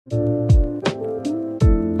Hello,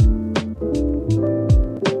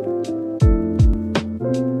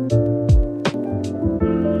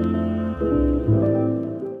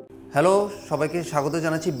 সবাইকে স্বাগত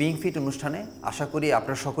জানাচ্ছি বিং ফিট অনুষ্ঠানে। আশা করি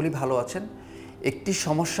আপনারা সকলেই ভালো আছেন। একটি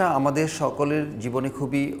সমস্যা আমাদের সকলের জীবনে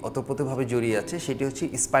খুবই ওতপ্রোতভাবে জড়িয়ে আছে, সেটি হচ্ছে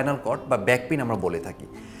স্পাইনাল কর্ড বা ব্যাক পেইন আমরা বলে থাকি।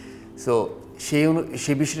 সো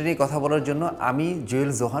সেই বিষয়টা নিয়ে কথা বলার জন্য আমি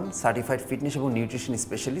জুয়েল জোহান, সার্টিফাইড ফিটনেস এবং নিউট্রিশন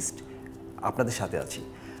স্পেশালিস্ট, আপনাদের সাথে আছি।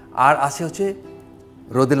 আর আছে হচ্ছে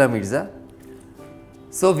রোদেলা মির্জা।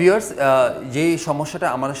 সো ভিউয়ার্স, যেই সমস্যাটা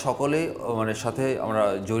আমাদের সকলে সাথে আমরা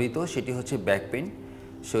জড়িত, সেটি হচ্ছে ব্যাক পেইন।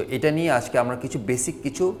 সো এটা নিয়ে আজকে আমরা কিছু বেসিক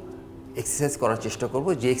কিছু এক্সারসাইজ করার চেষ্টা করব,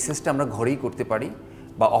 যে এক্সারসাইজটা আমরা ঘরেই করতে পারি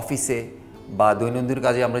বা অফিসে বা দৈনন্দিন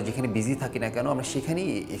কাজে আমরা যেখানে বিজি থাকি না কেন, আমরা সেখানেই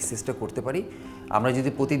এই এক্সারসাইজটা করতে পারি। আমরা যদি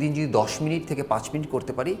প্রতিদিন যদি 10 মিনিট থেকে 5 মিনিট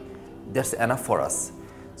করতে পারি, that's enough for us.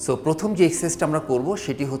 So প্রথম যে এক্সারসাইজটা আমরা করব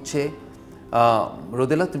সেটি হচ্ছে,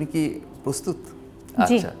 রোদেলা তুমি কি প্রস্তুত?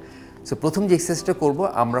 আচ্ছা। সো প্রথম যে এক্সারসাইজটা করব,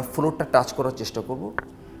 আমরা ফ্লোরটা টাচ করার চেষ্টা করব।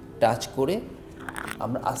 টাচ করে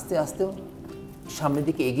আমরা আস্তে আস্তে সামনের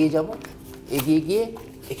দিকে এগিয়ে যাব। এগিয়ে গিয়ে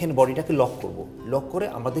এখানে বডিটাকে লক করব। লক করে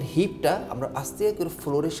আমাদের হিপটা আমরা আস্তে করে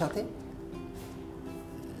ফ্লোরের সাথে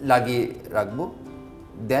লাগিয়ে রাখবো।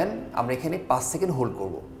 দেন আমরা এখানে 5 সেকেন্ড হোল্ড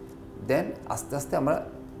করব। দেন আস্তে আস্তে আমরা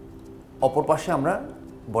অপর পাশে আমরা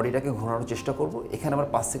বডিটাকে ঘোরানোর চেষ্টা করব। এখানে আমরা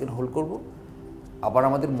 5 সেকেন্ড হোল্ড করব। আবার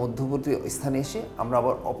আমাদের মধ্যবর্তী স্থানে এসে আমরা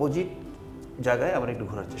আবার অপোজিট জায়গায় আমরা একটু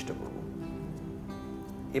ঘোরার চেষ্টা করব,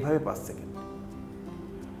 এভাবে 5 সেকেন্ড।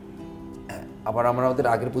 আবার আমরা আমাদের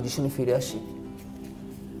আগের পজিশনে ফিরে আসি।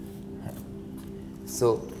 হ্যাঁ, সো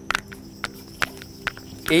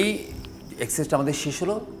এই এক্সারসাইজটা আমাদের শেষ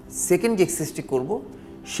হলো। সেকেন্ড যে এক্সারসাইজটি করব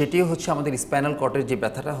সেটিও হচ্ছে আমাদের স্পাইনাল কর্ডের যে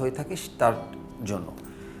ব্যথাটা হয়ে থাকে তার জন্য।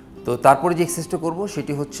 তো তারপরে যে এক্সারসাইজটা করব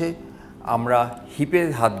সেটি হচ্ছে, আমরা হিপে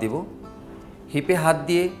হাত দেব। হিপে হাত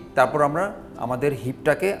দিয়ে তারপর আমরা আমাদের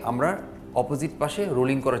হিপটাকে আমরা অপোজিট পাশে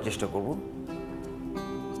রোলিং করার চেষ্টা করব।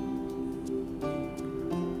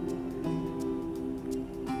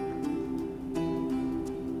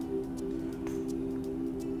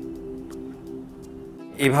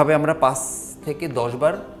 এভাবে আমরা 5 থেকে 10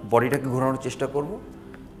 বার বডিটাকে ঘোরানোর চেষ্টা করব।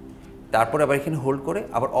 তারপরে আবার এখানে হোল্ড করে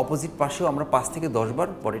আবার অপোজিট পাশেও আমরা 5 থেকে 10 বার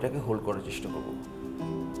বডিটাকে হোল্ড করার চেষ্টা করব।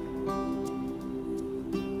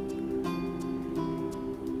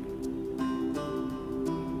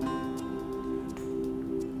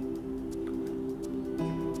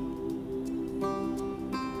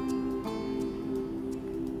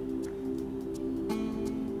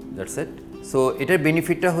 That's it. সো এটার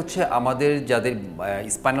বেনিফিটটা হচ্ছে, আমাদের যাদের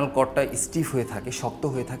স্পাইনাল কর্ডটা স্টিফ হয়ে থাকে, শক্ত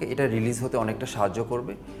হয়ে থাকে, এটা রিলিজ হতে অনেকটা সাহায্য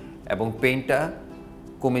করবে এবং পেইনটা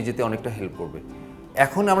কমে যেতে অনেকটা হেল্প করবে।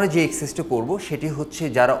 এখন আমরা যে এক্সারসাইজটা করব সেটি হচ্ছে,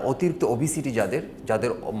 যারা অতিরিক্ত ওবিসিটি,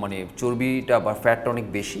 যাদের চর্বিটা বা ফ্যাটটা অনেক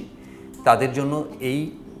বেশি, তাদের জন্য এই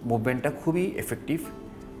মুভমেন্টটা খুবই এফেক্টিভ।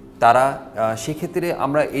 তারা সেক্ষেত্রে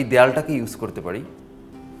আমরা এই দেয়ালটাকে ইউজ করতে পারি।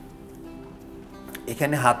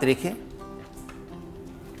 এখানে হাত রেখে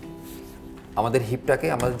আমাদের হিপটাকে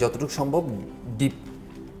আমাদের যতটুকু সম্ভব ডিপ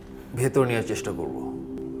ভেতর নেওয়ার চেষ্টা করব।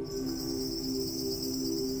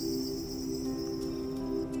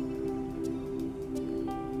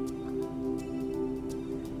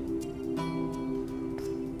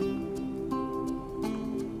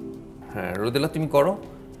 হ্যাঁ রোদেলা, তুমি করো।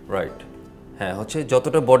 রাইট। হ্যাঁ, হচ্ছে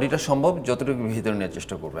যতটা বডিটা সম্ভব যতটুকু ভেতরে নেওয়ার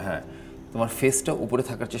চেষ্টা করবে। হ্যাঁ, তোমার ফেসটা উপরে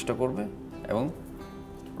থাকার চেষ্টা করবে এবং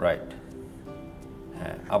রাইট।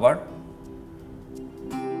 হ্যাঁ, আবার।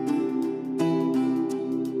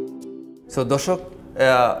 সো দর্শক,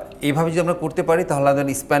 এইভাবে যদি আমরা করতে পারি তাহলে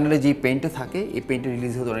আমাদের স্পাইনালে যে পেইনটা থাকে, এই পেইনটা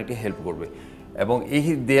রিলিজ হতে অনেকটা হেল্প করবে। এবং এই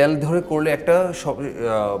দেয়াল ধরে করলে একটা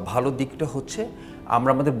ভালো দিকটা হচ্ছে, আমরা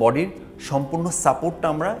আমাদের বডির সম্পূর্ণ সাপোর্টটা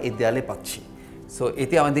আমরা এই দেয়ালে পাচ্ছি। সো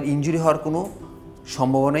এতে আমাদের ইনজুরি হওয়ার কোনো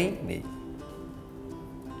সম্ভাবনাই নেই।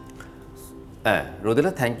 হ্যাঁ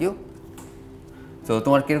রোদেলা, থ্যাংক ইউ। তো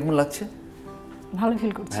তোমার কীরকম লাগছে? ভালো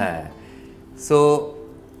ফিল করছি। হ্যাঁ। সো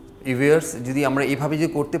ভিউয়ার্স, যদি আমরা এইভাবে যদি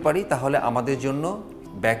করতে পারি তাহলে আমাদের জন্য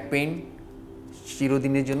ব্যাক পেইন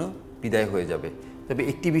চিরদিনের জন্য বিদায় হয়ে যাবে। তবে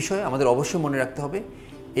একটি বিষয় আমাদের অবশ্যই মনে রাখতে হবে,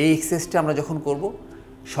 এই এক্সারসাইজটা আমরা যখন করব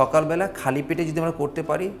সকালবেলা খালি পেটে যদি আমরা করতে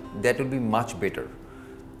পারি, that will be much better.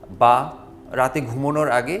 বা রাতে ঘুমানোর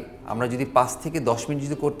আগে আমরা যদি 5 থেকে 10 মিনিট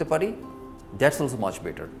যদি করতে পারি, that's also much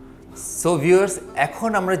better. So viewers, এখন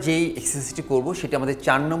আমরা যেই এক্সারসাইজটি করব সেটি আমাদের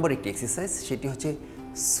 4 নম্বর একটি এক্সারসাইজ, সেটি হচ্ছে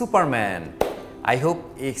সুপারম্যান। আই হোপ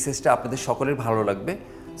এই এক্সারসাইজটা আপনাদের সকলের ভালো লাগবে।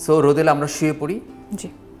 সো রোদেলা, আমরা শুয়ে পড়ি। জি,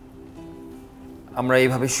 আমরা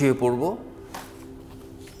এইভাবে শুয়ে পড়ব।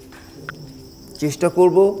 চেষ্টা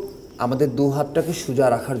করব আমাদের দু হাতটাকে সোজা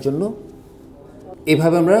রাখার জন্য।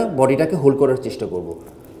 এভাবে আমরা বডিটাকে হোল্ড করার চেষ্টা করব।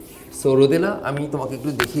 সো রোদেলা, আমি তোমাকে একটু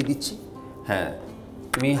দেখিয়ে দিচ্ছি। হ্যাঁ,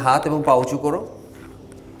 তুমি হাত এবং পা উঁচু করো।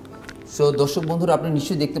 সো দর্শক বন্ধুরা, আপনি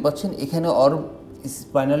নিশ্চয়ই দেখতে পাচ্ছেন এখানে ওর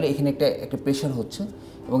স্পাইনালে এখানে একটা প্রেশার হচ্ছে,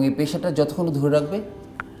 এবং এই প্রেশারটা যতক্ষণ ধরে রাখবে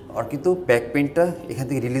আর কিন্তু ব্যাক পেইনটা এখান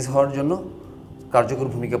থেকে রিলিজ হওয়ার জন্য কার্যকর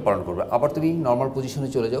ভূমিকা পালন করবে। আবার তুমি নর্মাল পজিশনে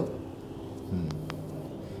চলে যাও।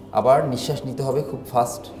 আবার নিঃশ্বাস নিতে হবে খুব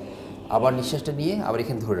ফাস্ট। আবার নিঃশ্বাসটা নিয়ে আবার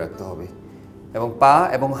এখানে ধরে রাখতে হবে, এবং পা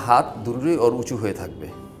এবং হাত দুটোই ওর উঁচু হয়ে থাকবে।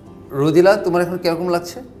 রোদিলা, তোমার এখন কিরকম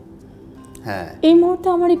লাগছে? হ্যাঁ, এই মুহূর্তে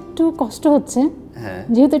আমার একটু কষ্ট হচ্ছে, হ্যাঁ,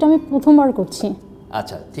 যেহেতু এটা আমি প্রথমবার করছি।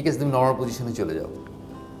 আচ্ছা ঠিক আছে, তুমি নর্মাল পজিশনে চলে যাও।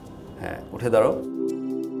 হ্যাঁ, উঠে দাঁড়াও।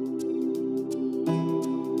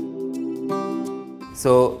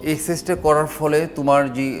 সো এক্সারসাইজটা করার ফলে তোমার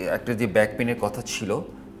যে ব্যাক পেনের কথা ছিল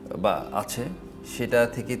বা আছে, সেটা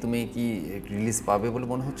থেকে তুমি কি রিলিজ পাবে বলে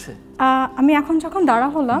মনে হচ্ছে? আমি এখন যখন দাঁড়া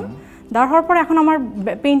হওয়ার পর এখন আমার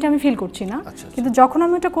পেইনটা আমি ফিল করছি না। আচ্ছা। কিন্তু যখন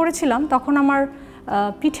আমি ওটা করেছিলাম তখন আমার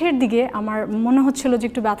পিঠের দিকে আমার মনে হচ্ছিল যে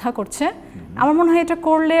একটু ব্যথা করছে। আমার মনে হয় এটা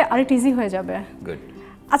করলে আরেকটু ইজি হয়ে যাবে। গুড।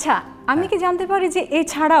 আচ্ছা, আমি কি জানতে পারি যে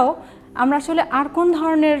এছাড়াও আমরা আসলে আর কোন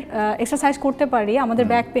ধরনের এক্সারসাইজ করতে পারি আমাদের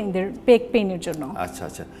ব্যাক পেইনের জন্য? আচ্ছা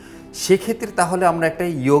আচ্ছা, সেক্ষেত্রে তাহলে আমরা একটা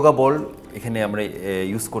যোগা বল এখানে আমরা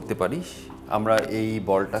ইউজ করতে পারি। আমরা এই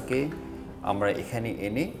বলটাকে আমরা এখানে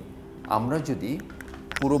এনে আমরা যদি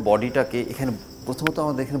পুরো বডিটাকে এখানে, প্রথমত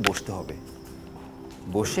আমাদের এখানে বসতে হবে,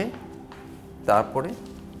 বসে তারপরে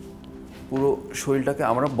পুরো শরীরটাকে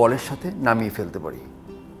আমরা বলের সাথে নামিয়ে ফেলতে পারি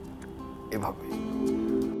এভাবে।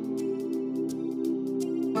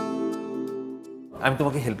 আমি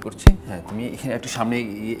তোমাকে হেল্প করছি। হ্যাঁ, তুমি এখানে একটু সামনে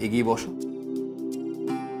এগিয়ে বসো।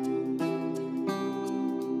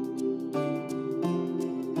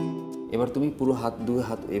 এবার তুমি পুরো দুই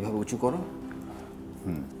হাত এভাবে উঁচু করো।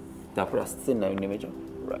 তারপর আস্তে আস্তে নেমে যাও।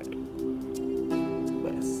 রাইট,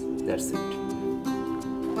 ব্যাস, দ্যাটস ইট।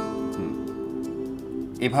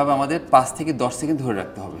 এভাবে আমাদের 5 থেকে 10 সেকেন্ড ধরে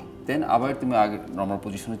রাখতে হবে, দেন আবার তুমি আগে নর্মাল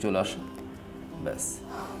পজিশনে চলে আসো। ব্যাস।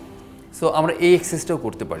 সো আমরা এই এক্সারসাইজটাও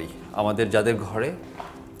করতে পারি। আমাদের যাদের ঘরে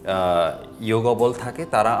যোগা বল থাকে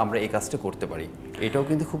তারা আমরা এই কাজটা করতে পারি। এটাও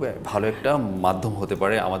কিন্তু খুব ভালো একটা মাধ্যম হতে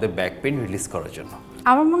পারে আমাদের ব্যাক পেইন রিলিজ করার জন্য।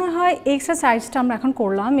 আমার মনে হয় এক্সারসাইজটা আমরা এখন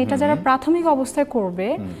করলাম, এটা যারা প্রাথমিক অবস্থায় করবে,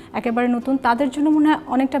 একেবারে নতুন, তাদের জন্য মনে হয়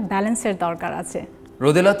অনেকটা ব্যালেন্সের দরকার আছে।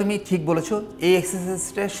 রোদেলা, তুমি ঠিক বলেছো, এই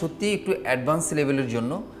এক্সারসাইজটা সত্যি একটু অ্যাডভান্স লেভেলের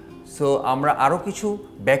জন্য। সো আমরা আরও কিছু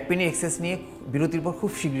ব্যাক পেইনের এক্সারসাইজ নিয়ে বিরতির পর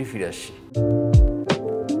খুব শীঘ্রই ফিরে আসছি।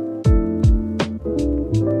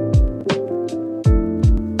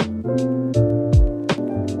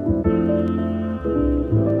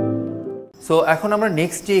 সো এখন আমরা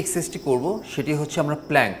নেক্সট যে এক্সারসাইজটি করব সেটি হচ্ছে আমরা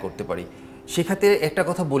প্ল্যাঙ্ক করতে পারি। সেক্ষেত্রে একটা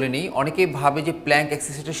কথা বলে নিই, অনেকেই ভাবে যে প্ল্যাঙ্ক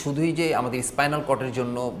এক্সারসাইজটা শুধুই যে আমাদের স্পাইনাল কর্ডের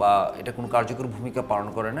জন্য বা এটা কোনো কার্যকর ভূমিকা পালন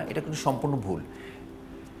করে না, এটা কিন্তু সম্পূর্ণ ভুল।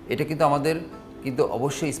 এটা কিন্তু আমাদের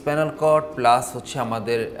অবশ্যই স্পাইনাল কর্ড প্লাস হচ্ছে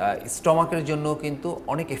আমাদের স্টমাকের জন্য কিন্তু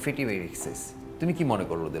অনেক এফেক্টিভ এক্সারসাইজ। তুমি কি মনে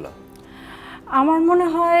করো রোদেলা? আমার মনে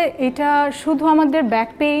হয় এটা শুধু আমাদের ব্যাক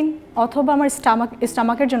পেইন অথবা আমার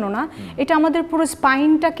স্টামাকের জন্য না, এটা আমাদের পুরো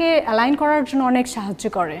স্পাইনটাকে অ্যালাইন করার জন্য অনেক সাহায্য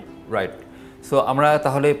করে। রাইট। সো আমরা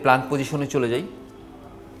তাহলে প্ল্যাঙ্ক পজিশনে চলে যাই।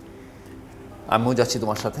 আমিও যাচ্ছি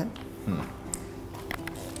তোমার সাথে।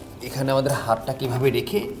 এখানে আমাদের হাতটা কীভাবে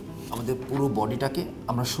রেখে আমাদের পুরো বডিটাকে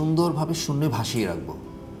আমরা সুন্দরভাবে শূন্যে ভাসিয়ে রাখবো।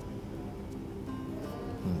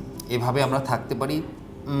 এভাবে আমরা থাকতে পারি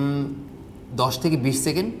 10 থেকে 20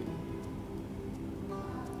 সেকেন্ড।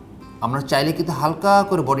 আমরা চাইলে কিন্তু হালকা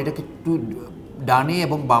করে বডিটাকে একটু ডানে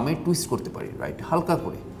এবং বামে টুইস্ট করতে পারি, রাইট, হালকা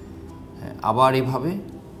করে। হ্যাঁ, আবার এভাবে,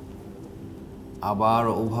 আবার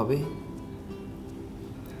ওভাবে,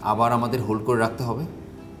 আবার আমাদের হোল্ড করে রাখতে হবে।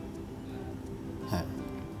 হ্যাঁ,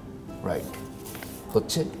 রাইট,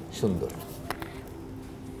 হচ্ছে সুন্দর।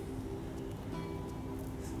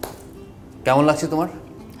 কেমন লাগছে তোমার?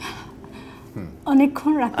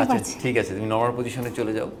 অনেকক্ষণ রাখতে পারছি। ঠিক আছে, তুমি নর্মাল পজিশনে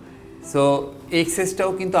চলে যাও। সো এই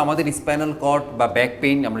এক্সারসাইজটাও কিন্তু আমাদের স্পাইনাল কর্ড বা ব্যাক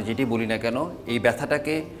পেইন আমরা যেটি বলি না কেন, এই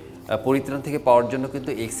ব্যথাটাকে পরিত্রাণ থেকে পাওয়ার জন্য কিন্তু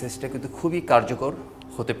এই এক্সারসাইজটা কিন্তু খুবই কার্যকর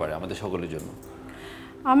হতে পারে আমাদের সকলের জন্য।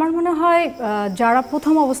 আমার মনে হয় যারা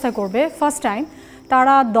প্রথম অবস্থায় করবে ফার্স্ট টাইম,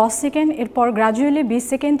 তারা 10 সেকেন্ড, এরপর গ্র্যাজুয়ালি 20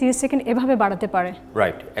 সেকেন্ড, 30 সেকেন্ড এভাবে বাড়াতে পারে।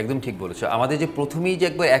 রাইট, একদম ঠিক বলেছো। আমাদের যে প্রথমেই যে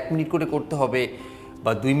একবার 1 মিনিট করে করতে হবে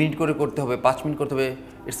বা 2 মিনিট করে করতে হবে, 5 মিনিট করতে হবে,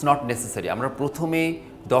 ইটস নট নেসেসারি। আমরা প্রথমে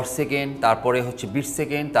 10 সেকেন্ড, তারপরে হচ্ছে 20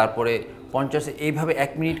 সেকেন্ড, তারপরে 50, এইভাবে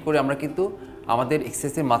 1 মিনিট করে আমরা কিন্তু আমাদের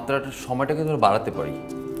এক্সারসাইজের মাত্রাটা সময়টা কিন্তু বাড়াতে পারি।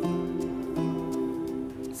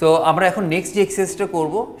 সো আমরা এখন নেক্সট যে এক্সারসাইজটা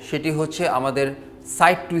করব সেটি হচ্ছে আমাদের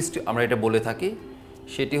সাইড টুইস্ট, আমরা এটা বলে থাকি।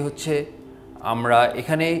 সেটি হচ্ছে আমরা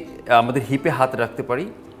এখানে আমাদের হিপে হাত রাখতে পারি,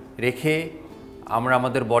 রেখে আমরা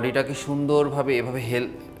আমাদের বডিটাকে সুন্দরভাবে এভাবে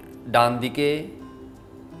ডান দিকে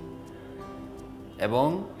এবং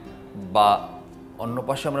বা অন্য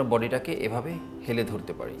পাশে আমরা বডিটাকে এভাবে হেলে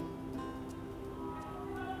ধরতে পারি।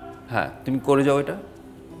 হ্যাঁ, তুমি করে যাও এটা।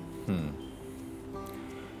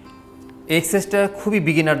 এই এক্সারসাইজটা খুবই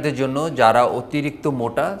বিগিনারদের জন্য, যারা অতিরিক্ত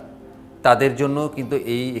মোটা তাদের জন্য কিন্তু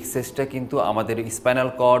এই এক্সারসাইজটা কিন্তু আমাদের স্পাইনাল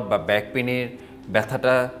কর্ড বা ব্যাক পেনের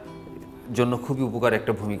ব্যথাটা জন্য খুবই উপকার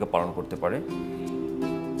একটা ভূমিকা পালন করতে পারে।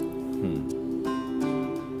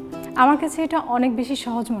 আমার কাছে এটা অনেক বেশি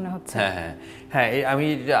সহজ মনে হচ্ছে। হ্যাঁ হ্যাঁ হ্যাঁ, আমি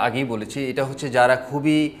আগেই বলেছি, এটা হচ্ছে যারা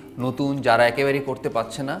খুবই নতুন, যারা একেবারেই করতে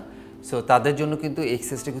পারছে না, সো তাদের জন্য কিন্তু এই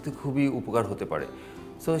এক্সারসাইজটা কিন্তু খুবই উপকার হতে পারে।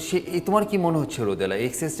 সো তোমার কি মনে হচ্ছে রোদেলা, এই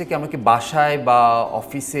এক্সারসাইজটা কি আমাকে বাসায় বা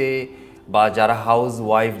অফিসে বা যারা হাউস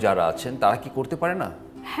ওয়াইফ যারা আছেন তারা কি করতে পারে না?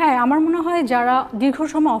 হ্যাঁ, আমার মনে হয় যারা দীর্ঘ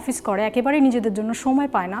সময় অফিস করে, একেবারে নিজেদের জন্য সময়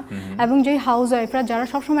পায় না, এবং যেই হাউস ওয়াইফরা যারা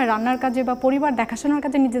সবসময় রান্নার কাজে বা পরিবার দেখাশোনার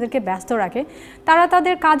কাজে নিজেদেরকে ব্যস্ত রাখে, তারা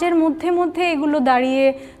তাদের কাজের মধ্যে মধ্যে এগুলো দাঁড়িয়ে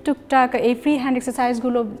টুকটাক এই ফ্রি হ্যান্ড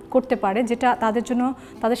এক্সারসাইজগুলো করতে পারে, যেটা তাদের জন্য,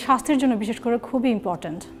 তাদের স্বাস্থ্যের জন্য বিশেষ করে খুবই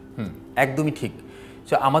ইম্পর্ট্যান্ট। একদমই ঠিক।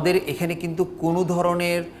 সো আমাদের এখানে কিন্তু কোনো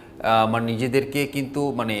ধরনের মানে নিজেদেরকে কিন্তু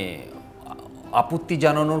মানে আপত্তি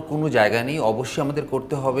জানানোর কোনো জায়গা নেই, অবশ্যই আমাদের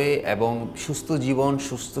করতে হবে। এবং সুস্থ জীবন,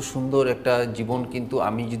 সুস্থ সুন্দর একটা জীবন কিন্তু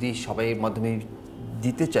আমি যদি সবাইয়ের মাধ্যমে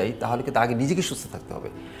দিতে চাই, তাহলে কিন্তু আগে নিজেকে সুস্থ থাকতে হবে।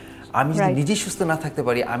 আমি যদি নিজেই সুস্থ না থাকতে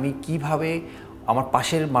পারি, আমি কিভাবে আমার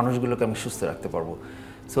পাশের মানুষগুলোকে আমি সুস্থ রাখতে পারবো?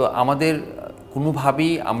 সো আমাদের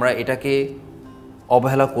কোনোভাবেই আমরা এটাকে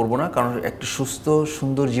অবহেলা করব না, কারণ একটা সুস্থ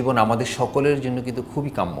সুন্দর জীবন আমাদের সকলের জন্য কিন্তু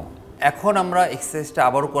খুবই কাম্য। এখন আমরা এক্সারসাইজটা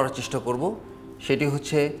আবারও করার চেষ্টা করব। সেটি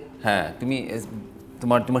হচ্ছে, হ্যাঁ, তুমি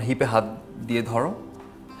তোমার হিপে হাত দিয়ে ধরো।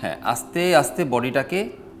 হ্যাঁ, আস্তে আস্তে বডিটাকে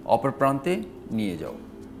অপর প্রান্তে নিয়ে যাও।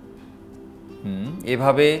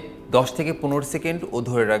 এভাবে 10 থেকে 15 সেকেন্ড ও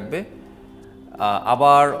ধরে রাখবে।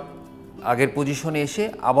 আবার আগের পজিশনে এসে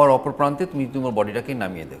আবার অপর প্রান্তে তুমি তোমার বডিটাকে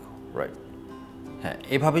নামিয়ে দেখো। রাইট। হ্যাঁ,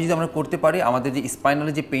 এভাবে যদি আমরা করতে পারি, আমাদের যে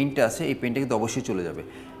স্পাইনালে যে পেইনটা আছে, এই পেইনটা কিন্তু অবশ্যই চলে যাবে।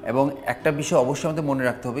 এবং একটা বিষয় অবশ্যই আমাদের মনে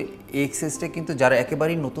রাখতে হবে, এই এক্সারসাইজটা কিন্তু যারা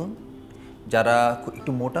একেবারেই নতুন, যারা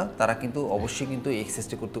একটু মোটা, তারা কিন্তু অবশ্যই কিন্তু এই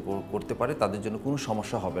এক্সারসাইজটা করতে পারে, তাদের জন্য কোনো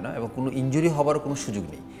সমস্যা হবে না এবং কোনো ইনজুরি হওয়ারও কোনো সুযোগ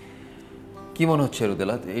নেই। কি মনে হচ্ছে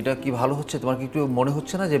রোদেলা, এটা কি ভালো হচ্ছে? তোমার কি একটু মনে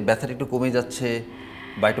হচ্ছে না যে ব্যথাটা একটু কমে যাচ্ছে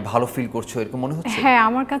বা একটু ভালো ফিল করছো, এরকম মনে হচ্ছে? হ্যাঁ,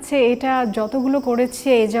 আমার কাছে এটা যতগুলো করেছি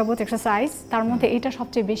এই যাবত এক্সারসাইজ, তার মধ্যে এটা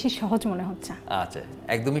সবচেয়ে বেশি সহজ মনে হচ্ছে। আচ্ছা,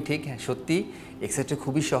 একদমই ঠিক। হ্যাঁ, সত্যি এক্সারসাইজটা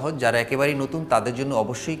খুবই সহজ। যারা একেবারেই নতুন তাদের জন্য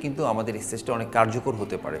অবশ্যই কিন্তু আমাদের এক্সারসাইজটা অনেক কার্যকর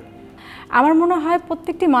হতে পারে। আমার মনে হয়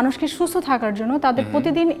প্রত্যেকটি মানুষকে সুস্থ থাকার জন্য তাদের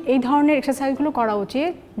প্রতিদিন এই ধরনের এক্সারসাইজগুলো করা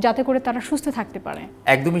উচিত, যাতে করে তারা সুস্থ থাকতে পারে।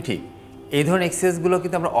 একদমই ঠিক। এই ধরনের এক্সারসাইজগুলো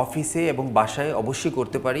কিন্তু আমরা অফিসে এবং বাসায় অবশ্যই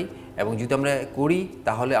করতে পারি, এবং যদি আমরা করি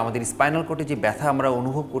তাহলে আমাদের স্পাইনাল কর্ডে যে ব্যথা আমরা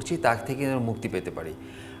অনুভব করছি তার থেকে আমরা মুক্তি পেতে পারি।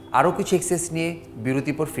 আরও কিছু এক্সারসাইজ নিয়ে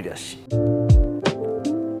বিরতির পর ফিরে আসছি।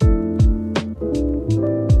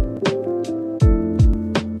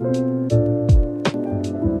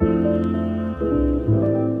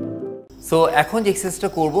 সো এখন যে এক্সারসাইজটা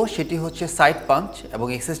করব সেটি হচ্ছে সাইড পাঞ্চ, এবং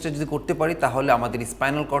এক্সারসাইজটা যদি করতে পারি তাহলে আমাদের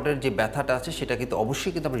স্পাইনাল কর্ডের যে ব্যথাটা আছে সেটা কিন্তু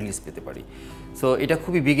অবশ্যই কিন্তু আমরা রিলিজ পেতে পারি। সো এটা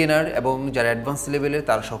খুবই বিগিনার এবং যারা অ্যাডভান্স লেভেলের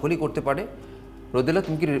তারা সকলেই করতে পারে। রোদেলা,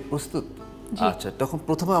 তুমি কি প্রস্তুত? আচ্ছা, তখন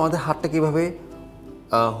প্রথমে আমাদের হাতটা কীভাবে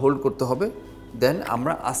হোল্ড করতে হবে, দেন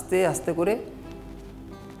আমরা আস্তে আস্তে করে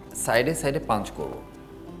সাইডে সাইডে পাঞ্চ করব।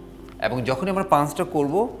 এবং যখনই আমরা পাঞ্চটা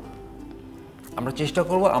করব, আমরা চেষ্টা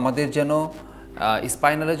করব আমাদের যেন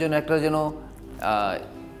স্পাইনালের জন্য একটা যেন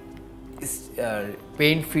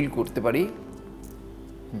পেইন ফিল করতে পারি।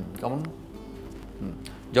 কেমন?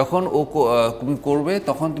 যখন তুমি করবে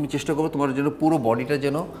তখন তুমি চেষ্টা করবে তোমার জন্য পুরো বডিটা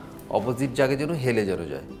যেন অপোজিট জায়গায় যেন হেলে যেন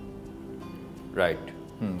যায়। রাইট।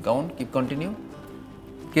 কেমন? Keep continue.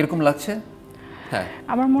 কীরকম লাগছে? হ্যাঁ,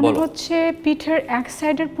 আমার মনে হচ্ছে পিঠের এক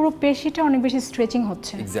সাইডের পুরো পেশিটা অনেক বেশি স্ট্রেচিং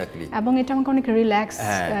হচ্ছে। এক্স্যাক্টলি। এবং এটা আমাকে অনেক রিল্যাক্স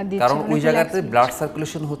দিচ্ছে, কারণ ওই জায়গাতে ব্লাড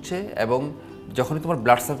সার্কুলেশন হচ্ছে, এবং যখনই তোমার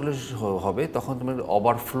ব্লাড সার্কুলেশন হবে তখন তোমার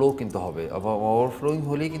ওভারফ্লো কিন্তু হবে। ওভারফ্লোইং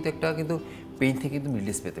হলেই কিন্তু একটা কিন্তু পেইন থেকে কিন্তু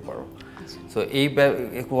রিলিজ পেতে পারো। সো এই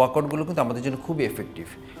ওয়ার্কআউটগুলো কিন্তু আমাদের জন্য খুবই এফেক্টিভ।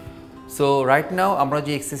 সো রাইট নাও আমরা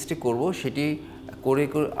যে এক্সারসাইজটি করব সেটি করে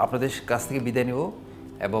আপনাদের কাছ থেকে বিদায় নেব,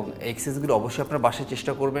 এবং এক্সারসাইজগুলো অবশ্যই আপনারা বাসায়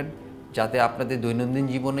চেষ্টা করবেন, যাতে আপনাদের দৈনন্দিন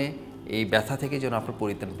জীবনে এই ব্যথা থেকে যেন আপনারা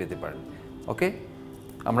পরিত্রাণ পেতে পারেন। ওকে,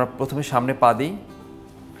 আমরা প্রথমে সামনে পা দিই।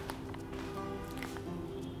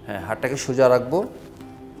 হ্যাঁ, হাতটাকে সোজা রাখবো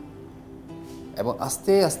এবং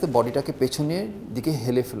আস্তে আস্তে বডিটাকে পেছনের দিকে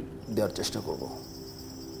হেলে দেওয়ার চেষ্টা করব।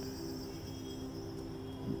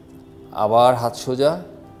 আবার হাত সোজা,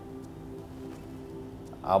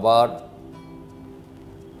 আবার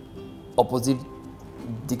অপোজিট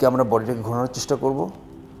দিকে আমরা বডিটাকে ঘোরানোর চেষ্টা করব।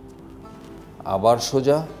 আবার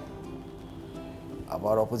সোজা,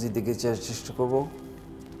 আবার অপোজিট দিকে যাওয়ার চেষ্টা করব,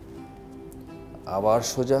 আবার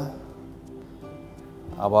সোজা,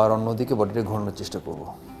 আবার অন্যদিকে বডিটা ঘোরানোর চেষ্টা করব।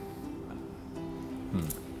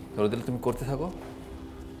 ধরে দিলে তুমি করতে থাকো।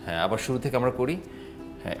 হ্যাঁ, আবার শুরু থেকে আমরা করি।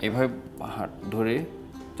 হ্যাঁ, এভাবে হাত ধরে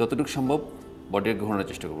যতটুকু সম্ভব বডিটাকে ঘোরানোর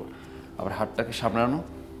চেষ্টা করব। আবার হাতটাকে সামনে আনো।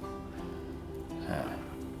 হ্যাঁ,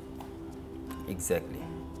 এক্স্যাক্টলি।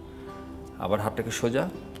 আবার হাতটাকে সোজা,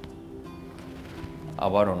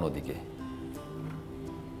 আবার অন্যদিকে,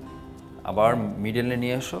 আবার মিডলে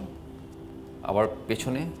নিয়ে আসো, আবার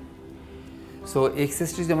পেছনে। সো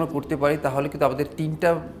এক্সারসাইজটি যদি আমরা করতে পারি তাহলে কিন্তু আমাদের 3টা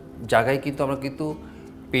জায়গায় কিন্তু আমরা কিন্তু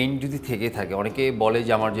পেইন যদি থেকে থাকে, অনেকে বলে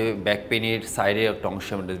যে আমার যে ব্যাক পেইনের সাইডে একটা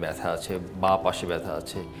অংশে আমাদের ব্যথা আছে, বাঁ পাশে ব্যথা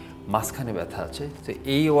আছে, মাঝখানে ব্যথা আছে, তো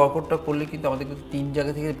এই ওয়ার্কআউটটা করলে কিন্তু আমাদের কিন্তু 3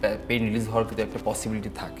 জায়গা থেকে পেইন রিলিজ হওয়ার কিন্তু একটা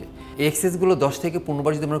পসিবিলিটি থাকে। এই এক্সারসাইজগুলো 10 থেকে 15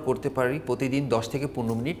 বার যদি আমরা করতে পারি প্রতিদিন 10 থেকে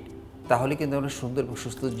 15 মিনিট, তাহলে কিন্তু আমরা সুন্দর এবং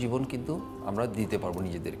সুস্থ জীবন কিন্তু আমরা দিতে পারবো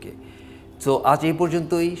নিজেদেরকে। তো আজ এই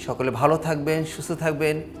পর্যন্তই। সকলে ভালো থাকবেন, সুস্থ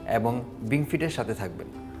থাকবেন এবং বিং ফিটের সাথে থাকবেন।